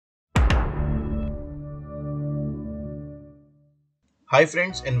Hi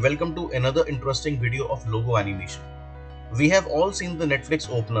friends, and welcome to another interesting video of logo animation. We have all seen the Netflix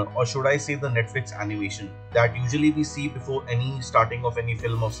opener, or should I say the Netflix animation, that usually we see before any starting of any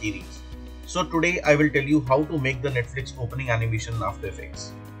film or series. So today I will tell you how to make the Netflix opening animation in After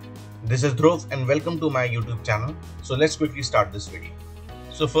Effects. This is Dhruv and welcome to my YouTube channel. So let's quickly start this video.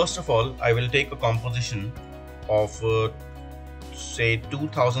 So first of all, I will take a composition of say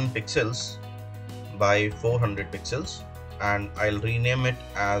 2000 pixels by 400 pixels and I'll rename it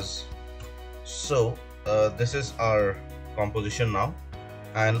as so. This is our composition now,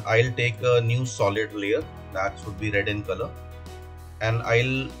 and I'll take a new solid layer that would be red in color, and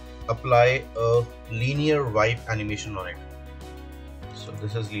I'll apply a linear wipe animation on it. So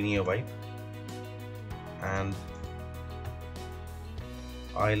this is linear wipe, and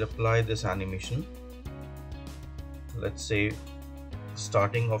I'll apply this animation. Let's say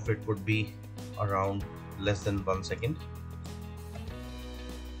starting of it would be around less than 1 second,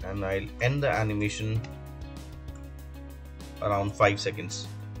 and I'll end the animation around 5 seconds.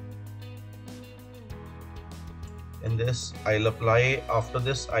 In this after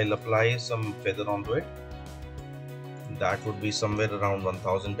this I'll apply some feather onto it. That would be somewhere around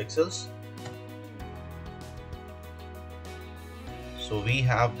 1000 pixels. So we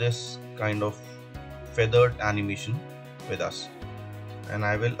have this kind of feathered animation with us, and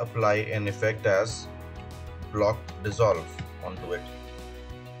I will apply an effect as block dissolve onto it.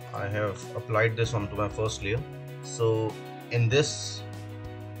 I have applied this onto my first layer. So in this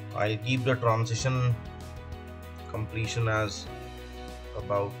I'll keep the transition completion as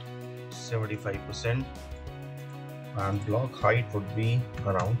about 75% and block height would be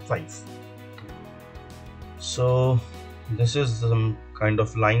around 5. So this is some kind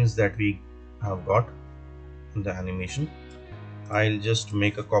of lines that we have got in the animation. I'll just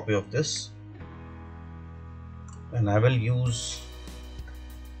make a copy of this, and I will use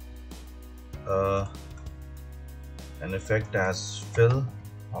an effect as fill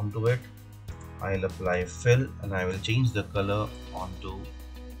onto it. I'll apply fill and I will change the color onto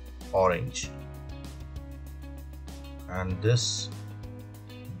orange, and this,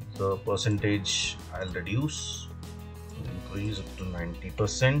 the percentage I'll reduce, increase up to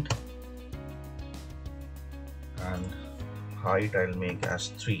 90%, and height I'll make as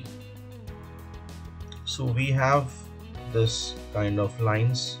 3. So we have this kind of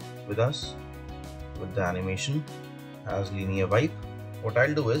lines with us with the animation as linear wipe. What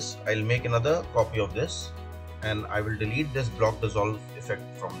I'll do is I'll make another copy of this, and I will delete this block dissolve effect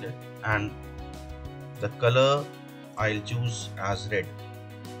from it, and the color I'll choose as red.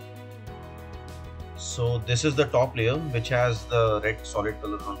 So this is the top layer which has the red solid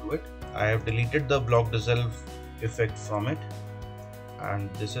color onto it. I have deleted the block dissolve effect from it, and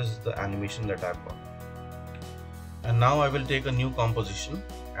this is the animation that I've got. And now I will take a new composition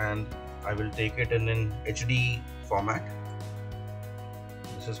and I will take it in an HD format.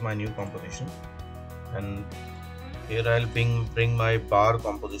 This is my new composition, and here I'll bring my bar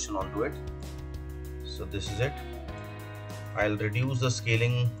composition onto it. So this is it. I'll reduce the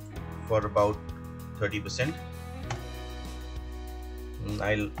scaling for about 30%.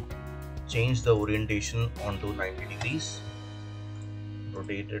 I'll change the orientation onto 90 degrees,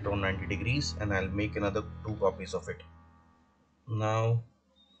 rotate it on 90 degrees, and I'll make another 2 copies of it. Now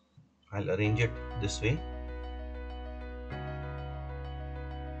I'll arrange it this way,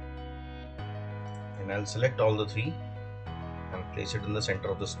 and I'll select all the 3 and place it in the center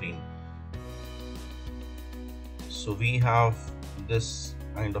of the screen. So we have this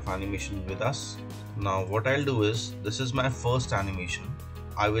kind of animation with us. Now what I'll do is, this is my first animation.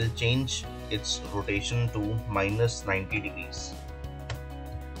 I will change its rotation to minus 90 degrees.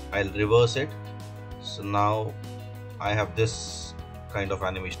 I'll reverse it. So now I have this kind of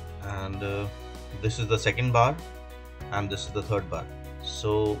animation, and this is the second bar and this is the third bar.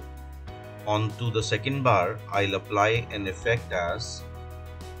 So onto the second bar I'll apply an effect as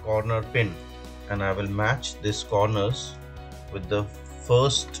corner pin, and I will match these corners with the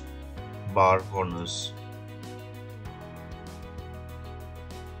first bar corners.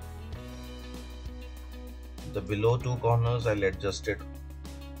 The below 2 corners I'll adjust it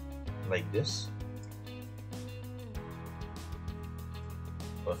like this.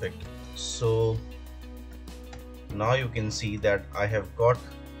 Perfect. So now you can see that I have got,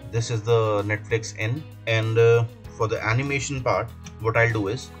 this is the Netflix N, and for the animation part what I'll do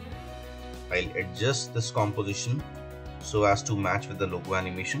is I'll adjust this composition so as to match with the logo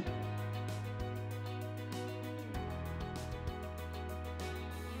animation.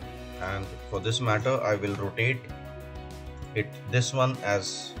 And for this matter I will rotate it, this one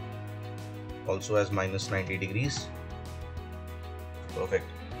as also as minus 90 degrees, Perfect.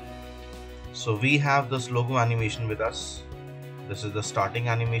 So we have this logo animation with us. This is the starting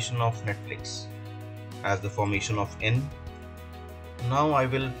animation of Netflix as the formation of N. Now I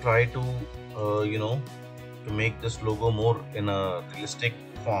will try to to make this logo more in a realistic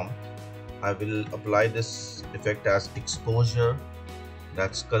form. I will apply this effect as exposure,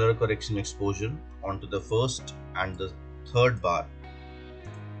 that's color correction exposure, onto the first and the third bar,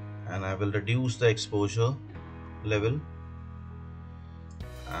 and I will reduce the exposure level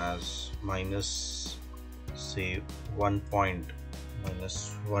as minus, say,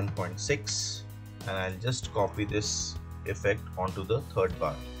 1.6, and I'll just copy this effect onto the third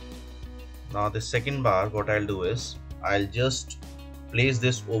bar. Now the second bar, what I'll do is I'll just place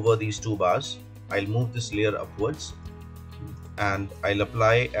this over these two bars. I'll move this layer upwards and I'll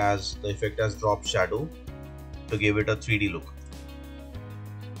apply as the effect as drop shadow to give it a 3D look.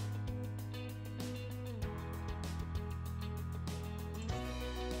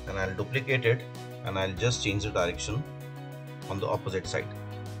 And I'll duplicate it and I'll just change the direction on the opposite side.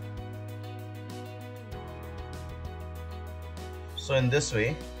 So in this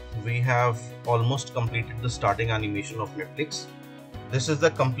way we have almost completed the starting animation of Netflix. This is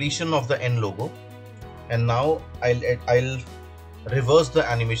the completion of the N logo, and now I'll reverse the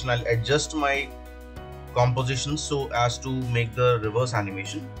animation. I'll adjust my composition so as to make the reverse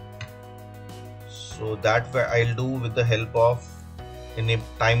animation. So that way I'll do with the help of in a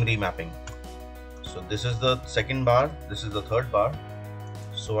time remapping. So this is the second bar, this is the third bar,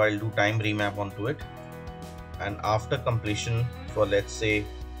 so I'll do time remap onto it, and after completion, for let's say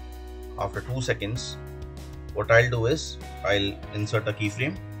after 2 seconds, what I'll do is I'll insert a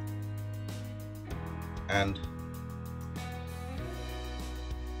keyframe and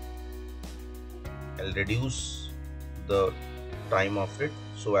I'll reduce the time of it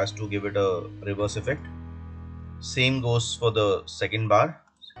so as to give it a reverse effect. Same goes for the second bar.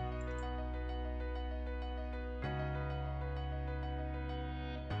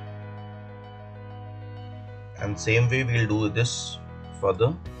 And same way we'll do this for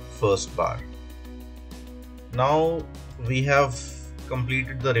the first bar. Now we have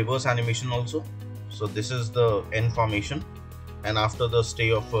completed the reverse animation also. So this is the N formation, and after the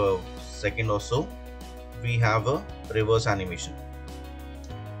stay of a second or so, we have a reverse animation.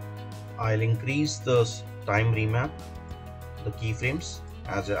 I'll increase the time remap, the keyframes,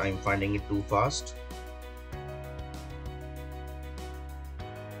 as I'm finding it too fast.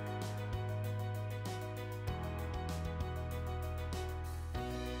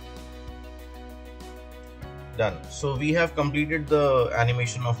 Done. So we have completed the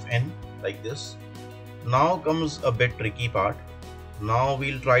animation of N like this. Now comes a bit tricky part. Now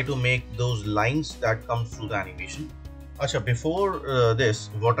we'll try to make those lines that come through the animation. Acha, before this,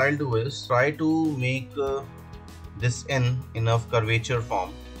 what I'll do is try to make this N enough curvature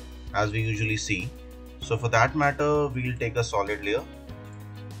form as we usually see. So for that matter, we'll take a solid layer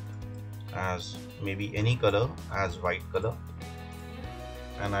as maybe any color, as white color,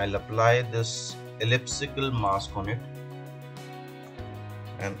 and I'll apply this elliptical mask on it,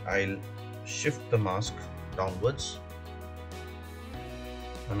 and I'll shift the mask downwards,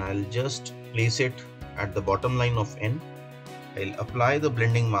 and I'll just place it at the bottom line of N. I'll apply the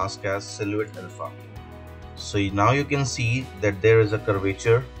blending mask as silhouette alpha. So now you can see that there is a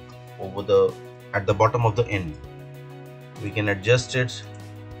curvature over at the bottom of the N. We can adjust it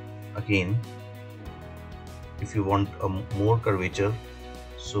again if you want a more curvature.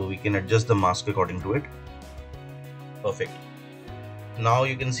 So we can adjust the mask according to it. Perfect. Now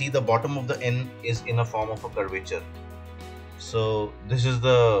you can see the bottom of the N is in a form of a curvature. So this is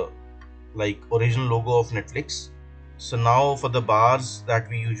the original logo of Netflix. So now for the bars that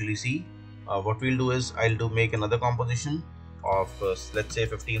we usually see, what we'll do is I'll make another composition of let's say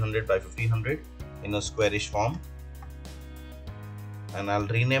 1500 by 1500 in a squarish form, and I'll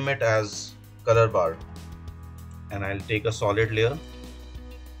rename it as color bar, and I'll take a solid layer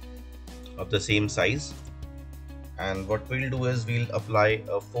of the same size, and what we'll do is we'll apply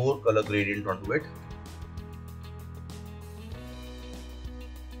a 4 color gradient onto it,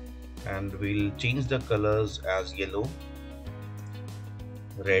 and we'll change the colors as yellow,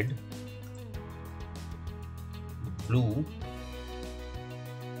 red, blue,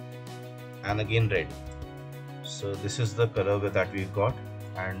 and again red. So this is the color that we've got,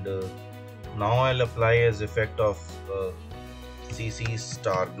 and now I'll apply as effect of CC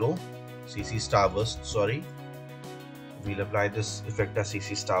Starburst, sorry. We'll apply this effect as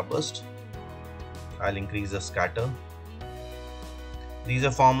CC Starburst. I'll increase the scatter. These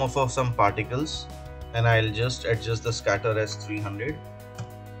are form of some particles, and I'll just adjust the scatter as 300,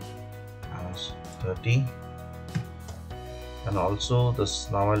 as 30, And also this,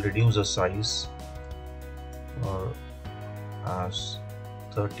 now I'll reduce the size or as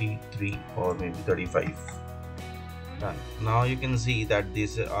 33 or maybe 35. Done. Now you can see that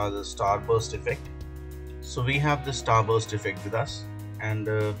these are the starburst effect. So we have the starburst effect with us, and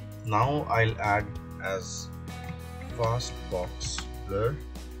now I'll add as fast box blur.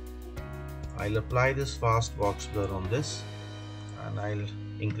 I'll apply this fast box blur on this, and I'll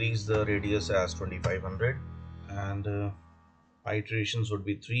increase the radius as 2500, and iterations would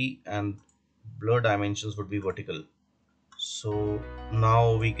be 3, and blur dimensions would be vertical. So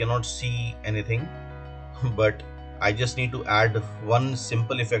now we cannot see anything but I just need to add one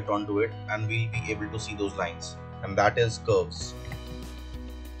simple effect onto it and we'll be able to see those lines, and that is curves.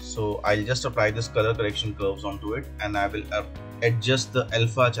 So I'll just apply this color correction curves onto it, and I will adjust the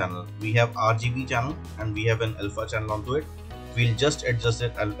alpha channel. We have RGB channel and we have an alpha channel onto it. We'll just adjust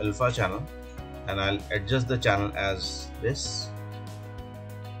it alpha channel, and I'll adjust the channel as this.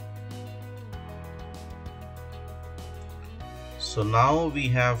 So now we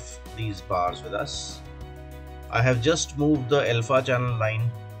have these bars with us. I have just moved the alpha channel line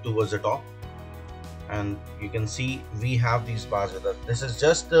towards the top, and you can see we have these bars with us. This is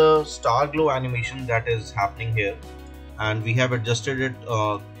just the star glow animation that is happening here, and we have adjusted it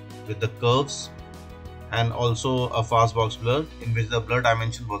with the curves and also a fast box blur in which the blur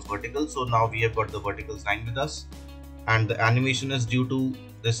dimension was vertical. So now we have got the vertical line with us, and the animation is due to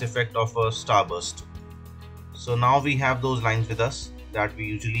this effect of a starburst. So now we have those lines with us that we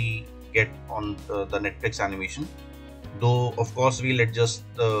usually get on the Netflix animation, though of course we'll adjust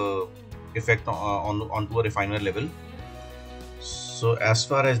the effect onto a refiner level. So as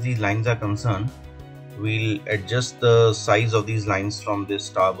far as these lines are concerned, we'll adjust the size of these lines from this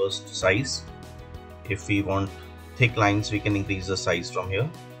starburst size. If we want thick lines, we can increase the size from here.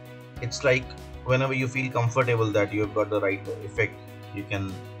 It's like whenever you feel comfortable that you have got the right effect, you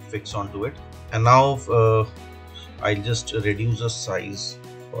can fix onto it. And now I'll just reduce the size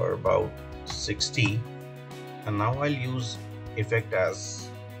for about 60, and now I'll use effect as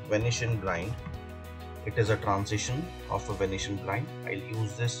Venetian blind. It is a transition of a Venetian blind. I'll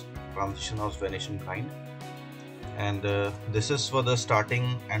use this transition of Venetian blind, and this is for the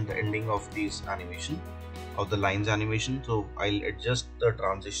starting and the ending of these animation of the lines animation. So I'll adjust the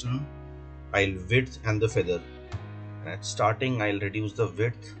transition, I'll width and the feather, and at starting I'll reduce the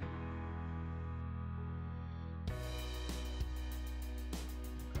width,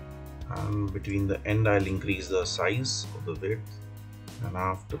 and between the end I'll increase the size of the width, and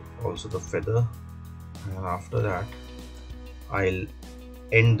after also the feather, and after that I'll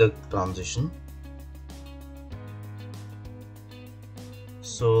end the transition.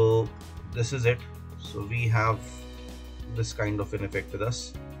 So this is it. So we have this kind of an effect with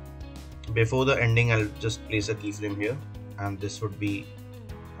us. Before the ending, I'll just place a keyframe here, and this would be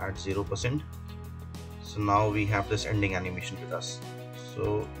at 0%. So now we have this ending animation with us.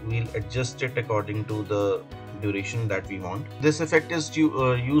 So we'll adjust it according to the duration that we want. This effect is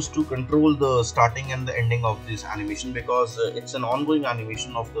used to control the starting and the ending of this animation, because it's an ongoing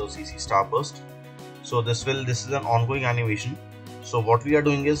animation of the CC Starburst. So this is an ongoing animation. So what we are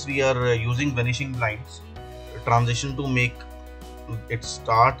doing is we are using vanishing blinds transition to make it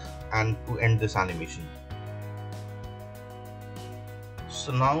start and to end this animation.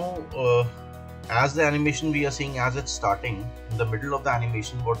 So now as the animation we are seeing as it's starting, in the middle of the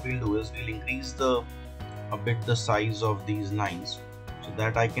animation what we'll do is we'll increase a bit the size of these lines so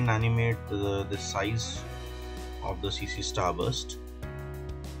that I can animate the size of the CC Starburst.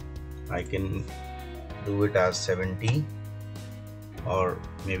 I can do it as 70 or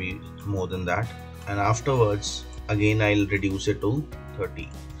maybe more than that, and afterwards again I'll reduce it to 30.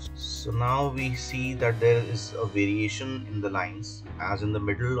 So now we see that there is a variation in the lines, as in the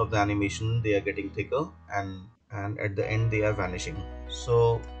middle of the animation they are getting thicker and at the end they are vanishing.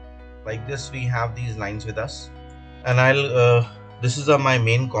 So like this we have these lines with us, and this is my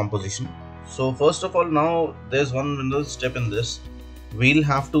main composition. So first of all, now there's one another step in this. We'll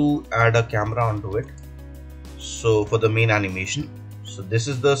have to add a camera onto it. So for the main animation, so this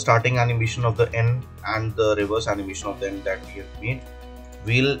is the starting animation of the end and the reverse animation of the end that we have made.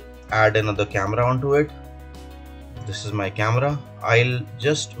 We'll add another camera onto it. This is my camera. I'll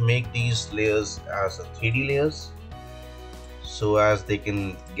just make these layers as 3D layers so as they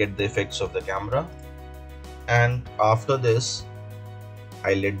can get the effects of the camera. And after this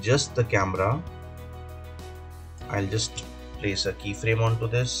I'll adjust the camera. I'll just place a keyframe onto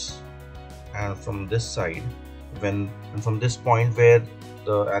this, and from this side, from this point where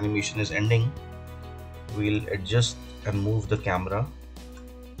the animation is ending, we'll adjust and move the camera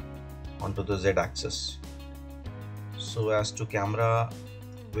onto the Z axis. so as to camera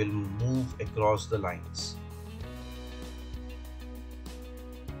will move across the lines.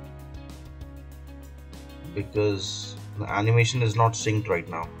 Because the animation is not synced right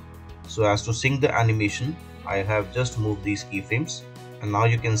now. So as to sync the animation, I have just moved these keyframes, and now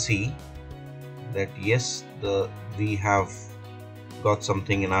you can see that yes, we have got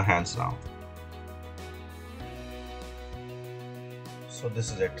something in our hands now. So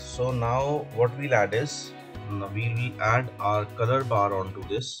this is it. So now what we'll add is, we will add our color bar onto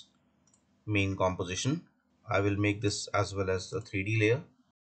this main composition. I will make this as well as the 3D layer.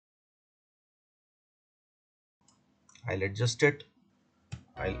 I'll adjust it.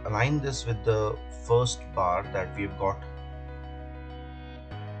 I'll align this with the first bar that we've got.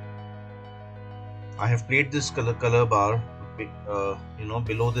 I have played this color bar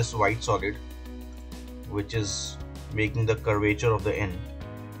below this white solid, which is making the curvature of the end.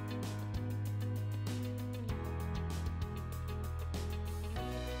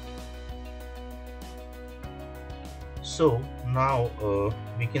 So now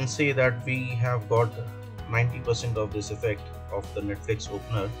we can say that we have got 90% of this effect of the Netflix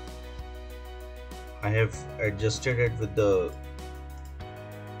opener. I have adjusted it with the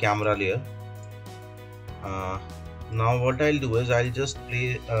camera layer. Now what I'll do is I'll just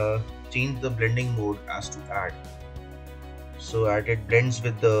change the blending mode as to add, so that it blends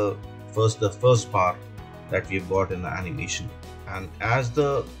with the first bar that we've got in the animation. And as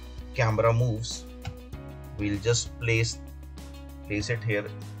the camera moves, we'll just place it here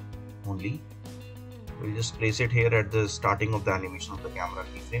only. We'll just place it here at the starting of the animation of the camera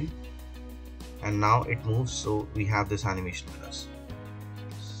keyframe, and now it moves, so we have this animation with us.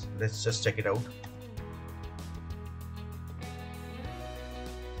 Let's just check it out.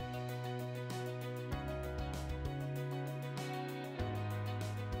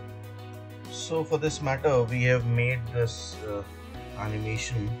 So for this matter, we have made this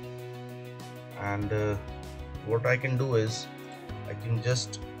animation, and what I can do is I can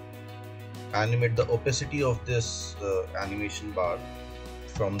just animate the opacity of this animation bar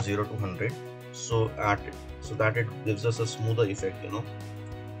from 0 to 100, so that it gives us a smoother effect,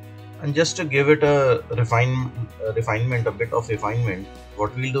 and just to give it a refinement, a bit of refinement,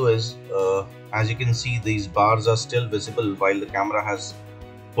 what we'll do is, as you can see, these bars are still visible while the camera has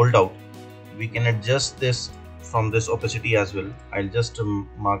pulled out. We can adjust this from this opacity as well. I'll just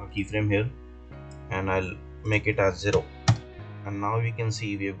mark a keyframe here and I'll make it as 0, and now we can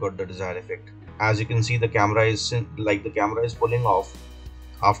see we've got the desired effect. As you can see, the camera is pulling off.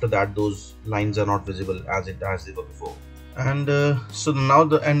 After that, those lines are not visible as they were before. And so now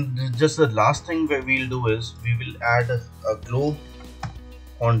just the last thing where we'll do is we will add a glow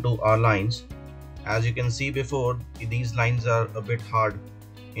onto our lines. As you can see before, these lines are a bit hard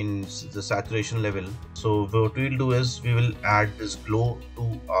in the saturation level, so what we'll do is we will add this glow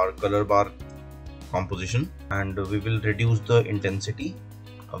to our color bar composition, and we will reduce the intensity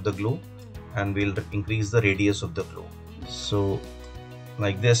of the glow, and we'll increase the radius of the glow. So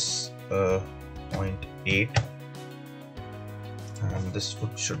like this, 0.8, and this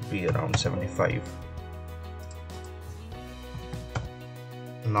should be around 75.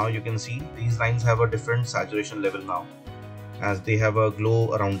 Now you can see these lines have a different saturation level now, as they have a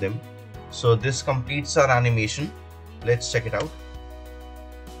glow around them. So this completes our animation. Let's check it out.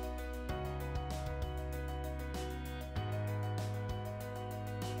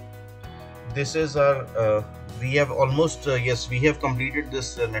 This is our we have almost we have completed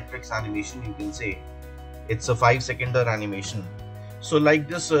this Netflix animation. You can say it's a 5-second animation. So like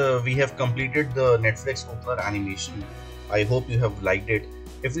this, we have completed the Netflix opener animation. I hope you have liked it.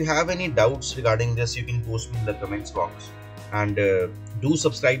 If you have any doubts regarding this, you can post me in the comments box. And do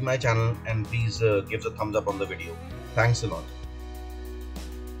subscribe my channel, and please give a thumbs up on the video. Thanks a lot.